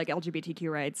touches. So like LGBTQ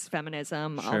rights,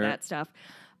 feminism, all that stuff.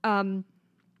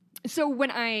 So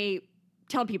when I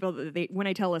tell people when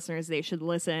I tell listeners they should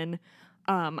listen,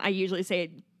 I usually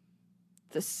say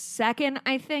the second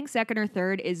or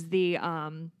third is the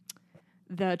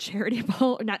Charity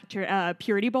Bowl,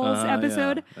 Purity Bowls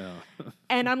episode. Yeah.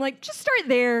 And I'm like, just start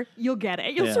there. You'll get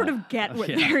it. You'll sort of get what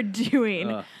they're doing.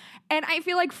 And I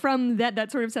feel like from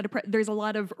that sort of set of there's a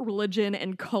lot of religion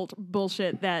and cult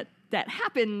bullshit that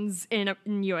happens in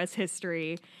U.S.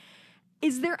 history.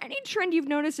 Is there any trend you've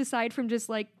noticed aside from just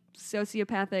like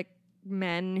sociopathic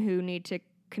men who need to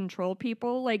control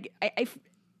people? Like,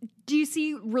 do you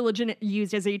see religion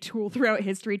used as a tool throughout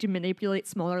history to manipulate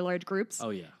smaller, large groups?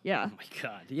 Oh, yeah. Yeah. Oh, my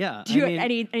God. Yeah. Do you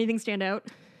anything stand out?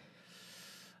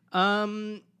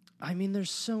 I mean,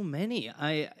 there's so many.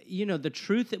 The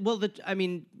truth...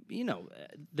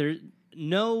 there's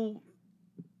no...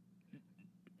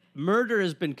 Murder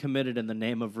has been committed in the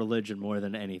name of religion more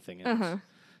than anything else. Uh-huh.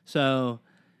 So,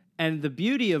 and the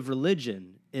beauty of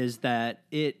religion is that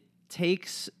it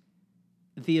takes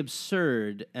the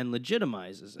absurd and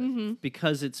legitimizes it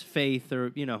because it's faith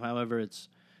or, however it's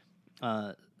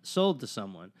sold to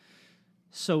someone.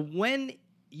 So when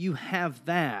you have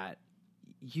that,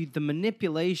 the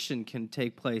manipulation can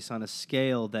take place on a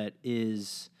scale that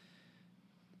is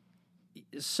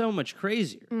so much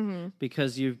crazier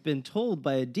because you've been told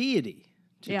by a deity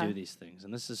to do these things.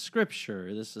 And this is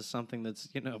scripture. This is something that's,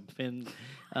 been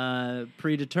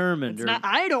predetermined. It's not,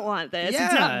 I don't want this. Yeah,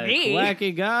 it's not me.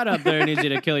 Wacky God up there needs you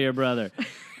to kill your brother.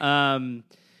 So,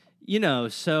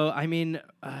 I mean,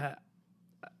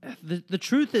 the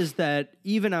truth is that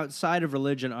even outside of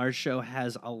religion, our show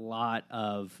has a lot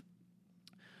of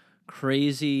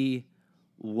crazy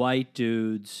white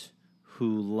dudes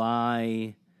who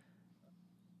lie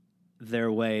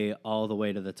their way all the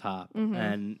way to the top.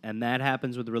 And that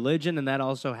happens with religion, and that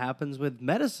also happens with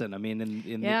medicine. I mean,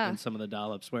 in some of the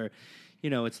dollops where,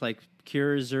 it's like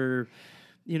cures are,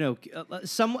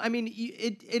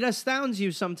 it astounds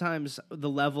you sometimes the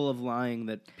level of lying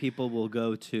that people will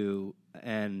go to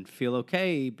and feel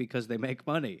okay because they make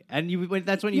money. And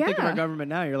that's when you think of our government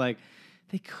now, you're like,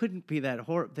 they couldn't be that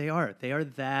horrible. They are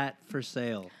that for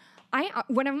sale.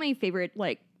 One of my favorite,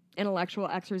 intellectual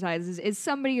exercises is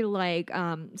somebody like,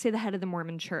 say, the head of the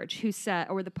Mormon Church who said,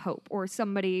 or the Pope, or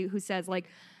somebody who says, like,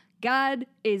 God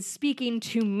is speaking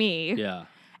to me. Yeah.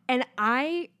 And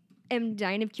I am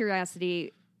dying of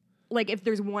curiosity. Like, if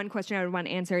there's one question I would want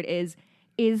answered is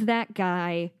that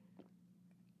guy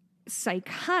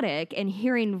psychotic and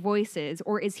hearing voices,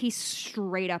 or is he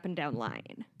straight up and down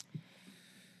lying?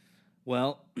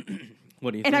 Well,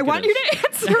 what do you think? And I want you to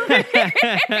answer me.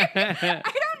 I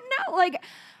don't know. Like,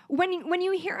 when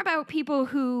you hear about people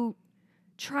who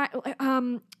try,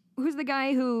 who's the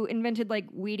guy who invented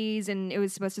like Wheaties and it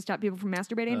was supposed to stop people from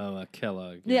masturbating? Oh,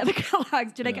 Kellogg. Yeah, the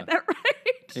Kellogg's. Did I get that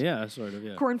right? Yeah, sort of.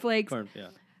 Yeah. Cornflakes.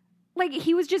 Like,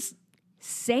 he was just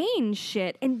saying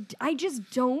shit, and I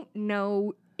just don't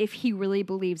know if he really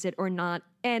believes it or not.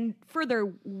 And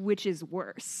further, which is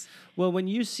worse? Well, when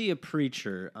you see a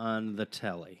preacher on the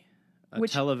telly,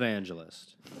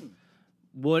 televangelist,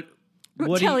 what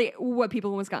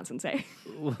people in Wisconsin say?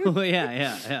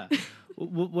 yeah.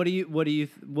 What do you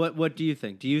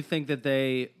think? Do you think that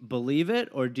they believe it,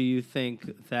 or do you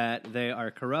think that they are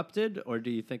corrupted, or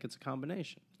do you think it's a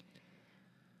combination?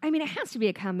 I mean, it has to be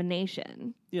a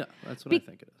combination. Yeah, that's what I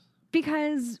think it is.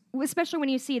 Because, especially when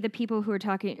you see the people who are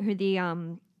talking, who the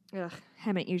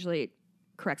Hemet usually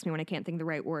corrects me when I can't think of the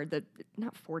right word,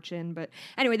 not fortune, but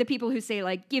anyway, the people who say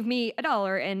like, give me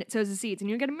 $1 and it sows the seeds and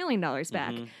you'll get $1 million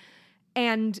back.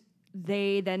 And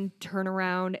they then turn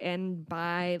around and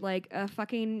buy like a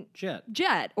fucking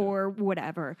jet or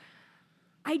whatever.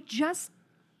 I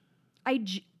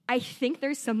think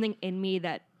there's something in me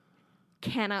that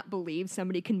cannot believe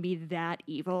somebody can be that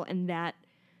evil and that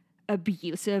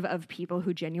abusive of people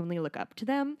who genuinely look up to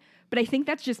them. But I think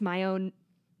that's just my own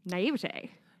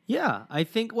naivete. Yeah, I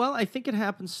think it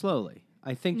happens slowly.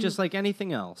 I think just like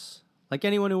anything else, like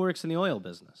anyone who works in the oil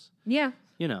business. Yeah.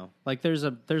 You know, like there's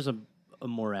a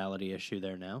morality issue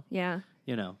there now. Yeah.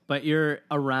 You know, but you're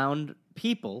around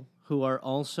people who are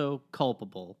also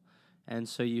culpable. And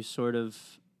so you sort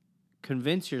of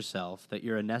convince yourself that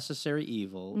you're a necessary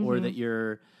evil or that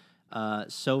you're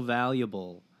so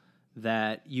valuable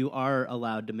that you are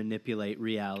allowed to manipulate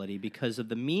reality because of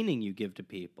the meaning you give to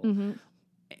people.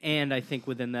 And I think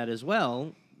within that as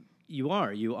well, you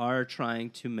are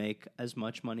trying to make as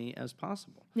much money as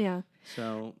possible. Yeah.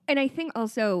 So, and I think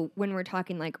also when we're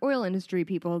talking like oil industry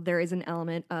people, there is an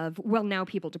element of, well, now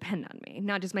people depend on me,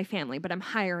 not just my family, but I'm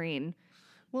hiring.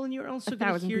 Well, and you're also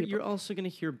going to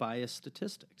hear biased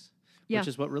statistics, which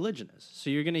is what religion is. So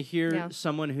you're going to hear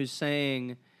someone who's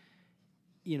saying,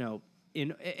 you know,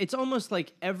 it's almost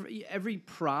like every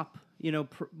prop, you know,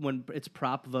 when it's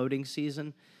prop voting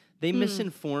season, they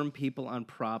misinform people on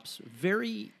props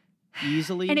very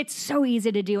easily. And it's so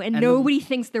easy to do, and nobody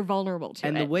thinks they're vulnerable to it.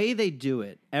 And the way they do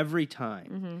it every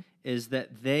time is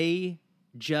that they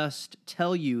just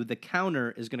tell you the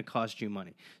counter is going to cost you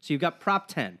money. So you've got Prop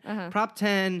 10. Prop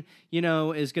 10, you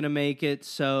know, is going to make it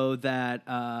so that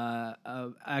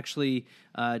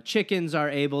chickens are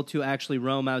able to actually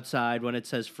roam outside when it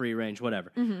says free range,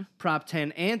 whatever. Prop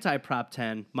 10, anti-Prop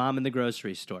 10, mom in the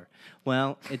grocery store.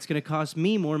 Well, it's going to cost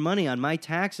me more money on my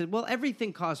taxes. Well,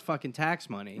 everything costs fucking tax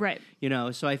money. Right. You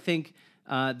know, so I think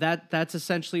that's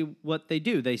essentially what they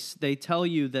do. They tell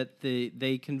you that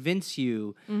they convince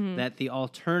you that the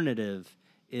alternative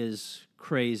is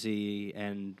crazy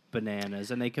and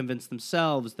bananas, and they convince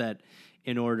themselves that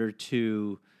in order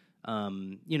to,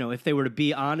 you know, if they were to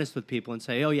be honest with people and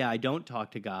say, "Oh yeah, I don't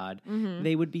talk to God,"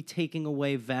 they would be taking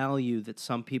away value that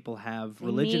some people have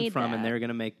religion from, and they're going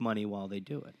to make money while they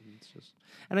do it.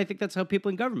 And I think that's how people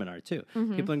in government are too.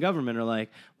 People in government are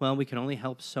like, well, we can only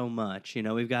help so much. You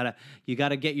know, you got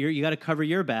to cover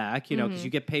your back, you know, because you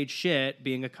get paid shit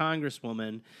being a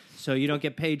congresswoman, so you don't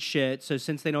get paid shit. So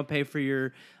since they don't pay for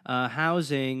your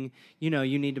housing, you know,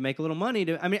 you need to make a little money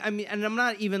to. I mean, and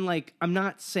I'm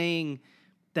not saying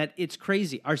that it's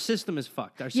crazy. Our system is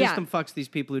fucked. Our system fucks these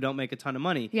people who don't make a ton of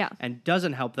money and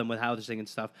doesn't help them with housing and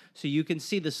stuff. So you can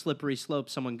see the slippery slope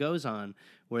someone goes on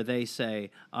where they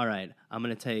say, all right, I'm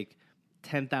going to take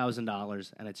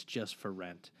 $10,000 and it's just for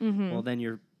rent. Well, then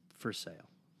you're for sale.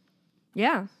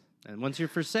 Yeah. And once you're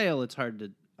for sale, it's hard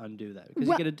to undo that because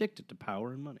you get addicted to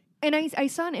power and money. And I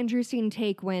saw an interesting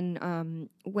take when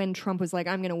Trump was like,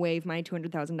 I'm going to waive my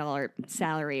 $200,000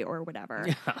 salary or whatever.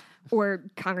 Yeah. Or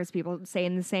Congress people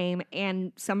saying the same.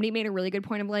 And somebody made a really good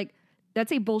point of like,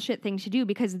 that's a bullshit thing to do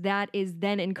because that is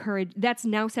then that's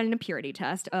now setting a purity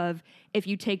test of if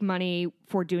you take money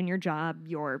for doing your job,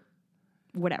 you're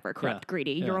whatever, corrupt,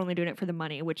 greedy. Yeah. You're only doing it for the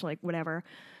money, which like whatever.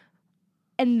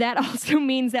 And that also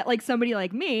means that like somebody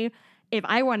like me, if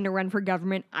I wanted to run for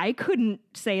government, I couldn't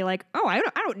say like, oh, I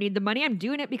don't need the money. I'm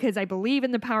doing it because I believe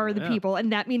in the power of the people.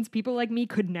 And that means people like me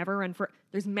could never run for,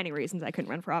 there's many reasons I couldn't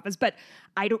run for office, but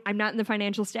I'm not in the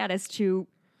financial status to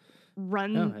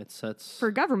run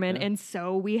for government. Yeah. And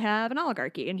so we have an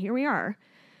oligarchy and here we are.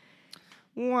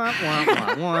 Wah, wah,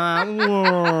 wah,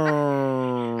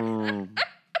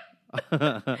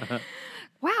 wah.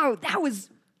 Wow, that was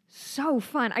so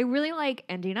fun. I really like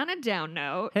ending on a down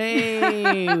note.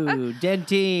 Hey,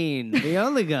 Dentine. The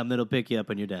only gum that'll pick you up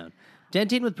when you're down.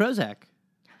 Dentine with Prozac.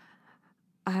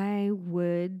 I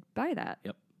would buy that.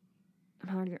 Yep.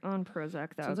 I'm already on Prozac,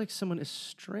 though. Sounds like someone is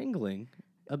strangling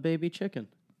a baby chicken.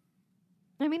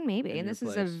 I mean, maybe. And this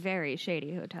is a very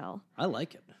shady hotel. I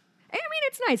like it. I mean,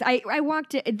 it's nice. I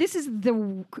walked in. This is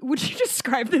would you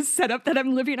describe this setup that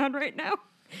I'm living on right now?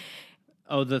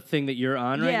 Oh, the thing that you're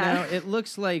on right now? It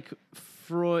looks like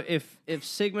Freud. If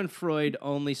Sigmund Freud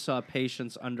only saw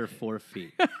patients under 4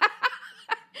 feet.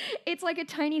 It's like a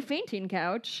tiny fainting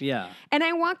couch. Yeah. And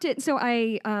I walked it. So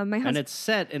my husband. And it's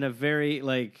set in a very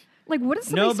like what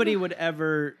is nobody would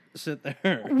ever sit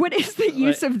there. What is the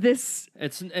use of this?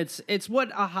 It's what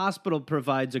a hospital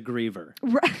provides a griever.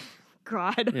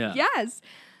 God. Yeah. Yes.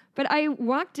 But I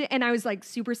walked in and I was like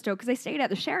super stoked because I stayed at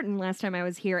the Sheraton last time I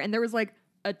was here and there was like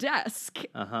a desk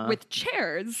with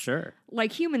chairs. Sure.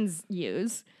 Like humans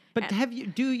use. But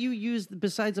do you use,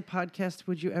 besides a podcast,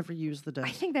 would you ever use the desk?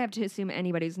 I think they have to assume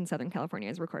anybody who's in Southern California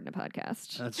is recording a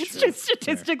podcast. That's it's true. just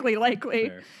statistically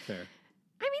likely. Fair.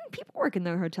 I mean, people work in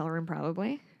their hotel room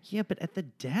probably. Yeah, but at the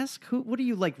desk? What are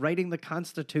you, like, writing the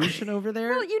Constitution over there?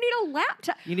 Well, you need a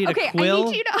laptop. You need a quill?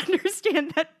 I need you to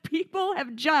understand that people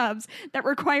have jobs that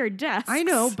require desks. I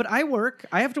know, but I work.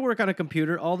 I have to work on a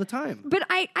computer all the time. But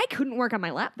I couldn't work on my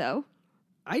lap, though.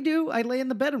 I do. I lay in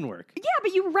the bed and work. Yeah,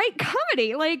 but you write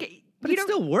comedy. Like, but it's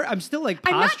still work. I'm still, like,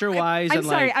 posture-wise. I'm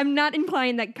sorry. I'm not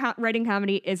implying that writing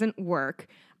comedy isn't work.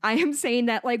 I am saying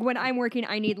that, like, when I'm working,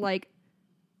 I need, like,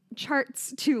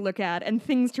 charts to look at and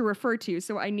things to refer to,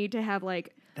 so I need to have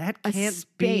like that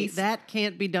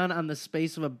can't be done on the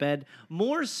space of a bed.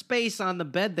 More space on the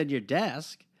bed than your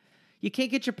desk. You can't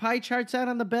get your pie charts out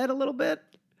on the bed a little bit?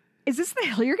 Is this the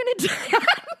hill you're gonna die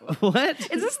on? What?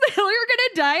 Is this the hill you're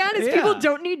gonna die on? People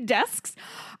don't need desks?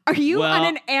 Are you on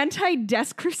an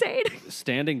anti-desk crusade?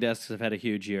 Standing desks have had a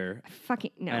huge year.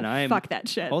 Fucking no. And fuck that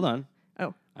shit. Hold on.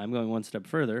 Oh. I'm going one step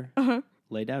further.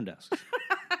 Lay down desks.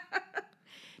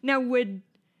 Now, which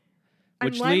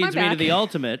leads me to the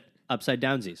ultimate upside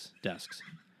downsies desks,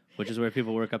 which is where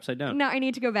people work upside down. Now, I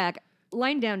need to go back.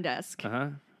 Lying down desk.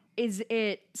 Is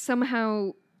it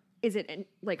somehow? Is it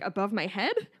like above my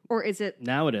head, or is it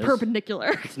now? It is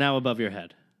perpendicular. It's now above your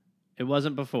head. It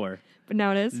wasn't before, but now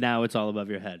it is. Now it's all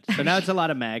above your head. So now it's a lot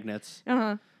of magnets.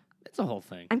 It's a whole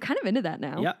thing. I'm kind of into that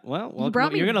now. Yeah. Well,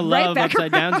 you're gonna love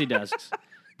upside downsy desks.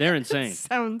 They're insane.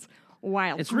 Sounds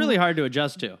wild. It's really hard to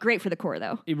adjust to. Great for the core,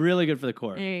 though. Really good for the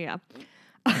core. Yeah.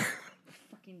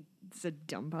 Fucking, this is a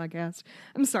dumb podcast.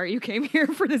 I'm sorry you came here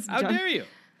for this. How dare you?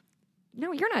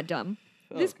 No, you're not dumb.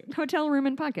 This hotel room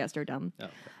and podcast are dumb. Oh,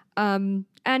 okay.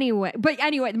 Anyway,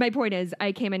 my point is,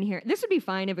 I came in here. This would be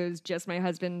fine if it was just my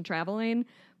husband traveling,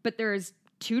 but there's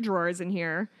 2 drawers in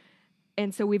here,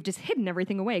 and so we've just hidden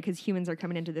everything away because humans are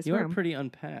coming into this room. You are pretty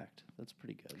unpacked. That's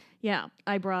pretty good. Yeah,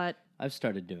 I've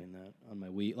started doing that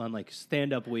on like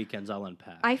stand-up weekends. I'll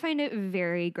unpack. I find it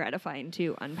very gratifying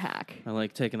to unpack. I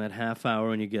like taking that half hour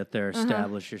when you get there,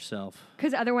 establish yourself.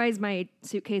 Because otherwise, my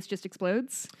suitcase just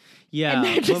explodes. Yeah, and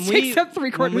then it just takes up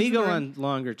 3/4. When we go on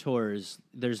longer tours,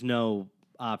 there's no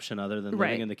option other than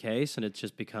living in the case, and it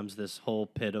just becomes this whole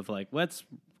pit of like, what's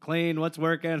clean, what's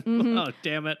working? Oh,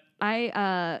 damn it!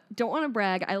 I don't want to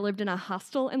brag. I lived in a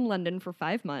hostel in London for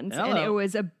 5 months, and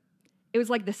it was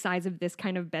like the size of this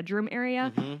kind of bedroom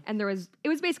area. And there was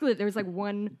like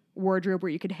one wardrobe where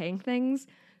you could hang things.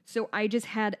 So I just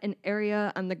had an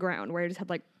area on the ground where I just had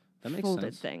like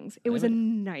folded things. It was a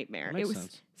nightmare. It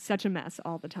was such a mess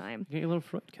all the time. You got your little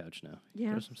front couch now.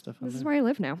 Yeah. Throw some stuff on This is there. where I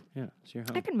live now. Yeah, it's your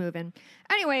home. I can move in.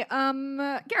 Anyway,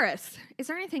 Gareth, is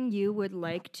there anything you would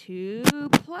like to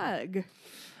plug?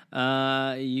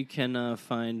 You can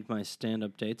find my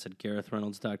stand-up dates at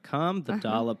GarethReynolds.com. The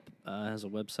Dollop has a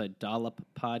website,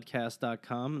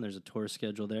 dolloppodcast.com, and there's a tour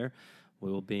schedule there.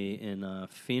 We will be in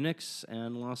Phoenix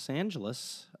and Los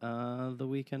Angeles the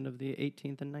weekend of the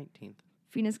 18th and 19th.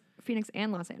 Phoenix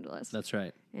and Los Angeles. That's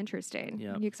right. Interesting.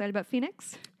 Yeah. You excited about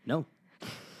Phoenix? No.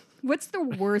 What's the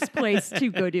worst place to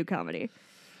go do comedy?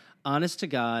 Honest to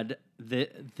God,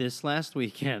 this last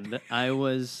weekend,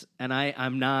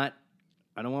 I'm not...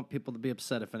 I don't want people to be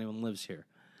upset if anyone lives here,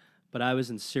 but I was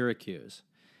in Syracuse,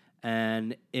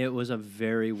 and it was a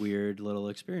very weird little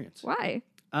experience. Why?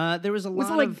 There was a lot of... Was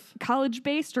it like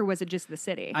college-based, or was it just the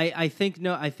city? I think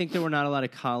there were not a lot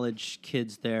of college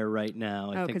kids there right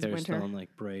now. I think they're winter. still on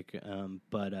like break,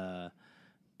 but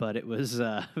it was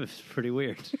pretty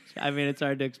weird. I mean, it's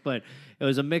hard to explain. It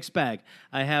was a mixed bag.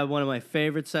 I had one of my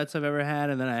favorite sets I've ever had,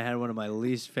 and then I had one of my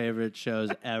least favorite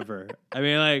shows ever. I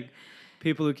mean, like...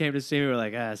 People who came to see me were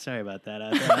like, sorry about that. I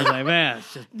was like, man,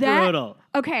 it's just brutal.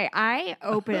 Okay, I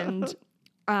opened,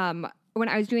 when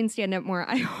I was doing stand-up more,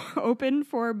 I opened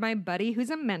for my buddy who's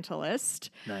a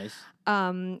mentalist. Nice.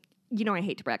 I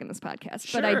hate to brag on this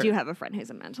podcast, but Sure. I do have a friend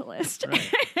who's a mentalist.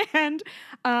 Right. And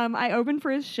I opened for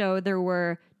his show. There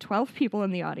were 12 people in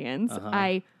the audience.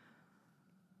 I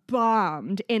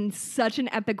bombed in such an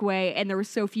epic way, and there were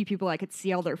so few people I could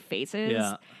see all their faces.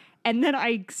 Yeah. And then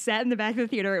I sat in the back of the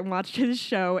theater and watched his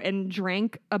show and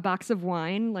drank a box of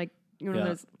wine, like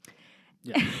those.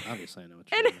 Yeah, obviously I know what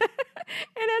you're doing. And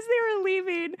as they were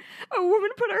leaving, a woman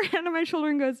put her hand on my shoulder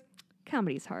and goes,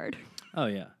 "Comedy's hard." Oh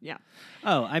yeah, yeah.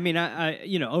 Oh, I mean, I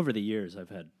over the years I've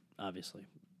had obviously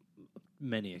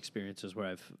many experiences where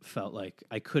I've felt like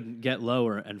I couldn't get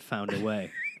lower and found a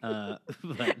way. But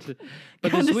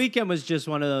this weekend was just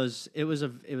one of those. It was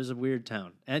a weird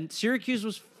town, and Syracuse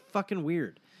was fucking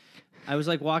weird. I was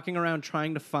like walking around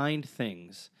trying to find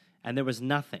things, and there was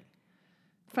nothing.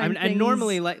 find and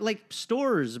normally like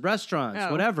stores,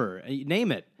 restaurants, whatever, you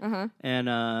name it. And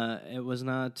it was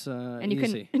not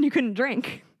easy. And you couldn't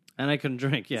drink. And I couldn't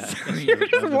drink, yeah. So you're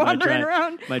just wandering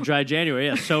around. My dry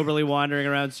January, soberly wandering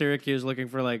around Syracuse looking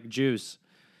for like juice.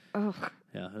 Oh.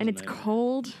 Yeah. And it's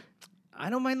cold. I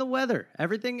don't mind the weather.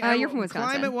 Everything you're from Wisconsin.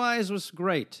 Climate-wise was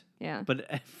great. Yeah.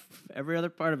 But every other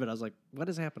part of it, I was like, what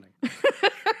is happening?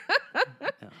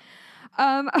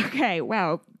 Okay,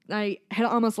 wow. I had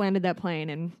almost landed that plane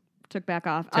and took back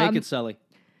off. Take it, Sully.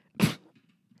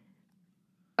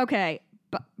 Okay.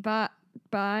 Bye. Bye.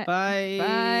 Bye.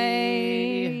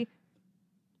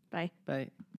 Bye. Bye.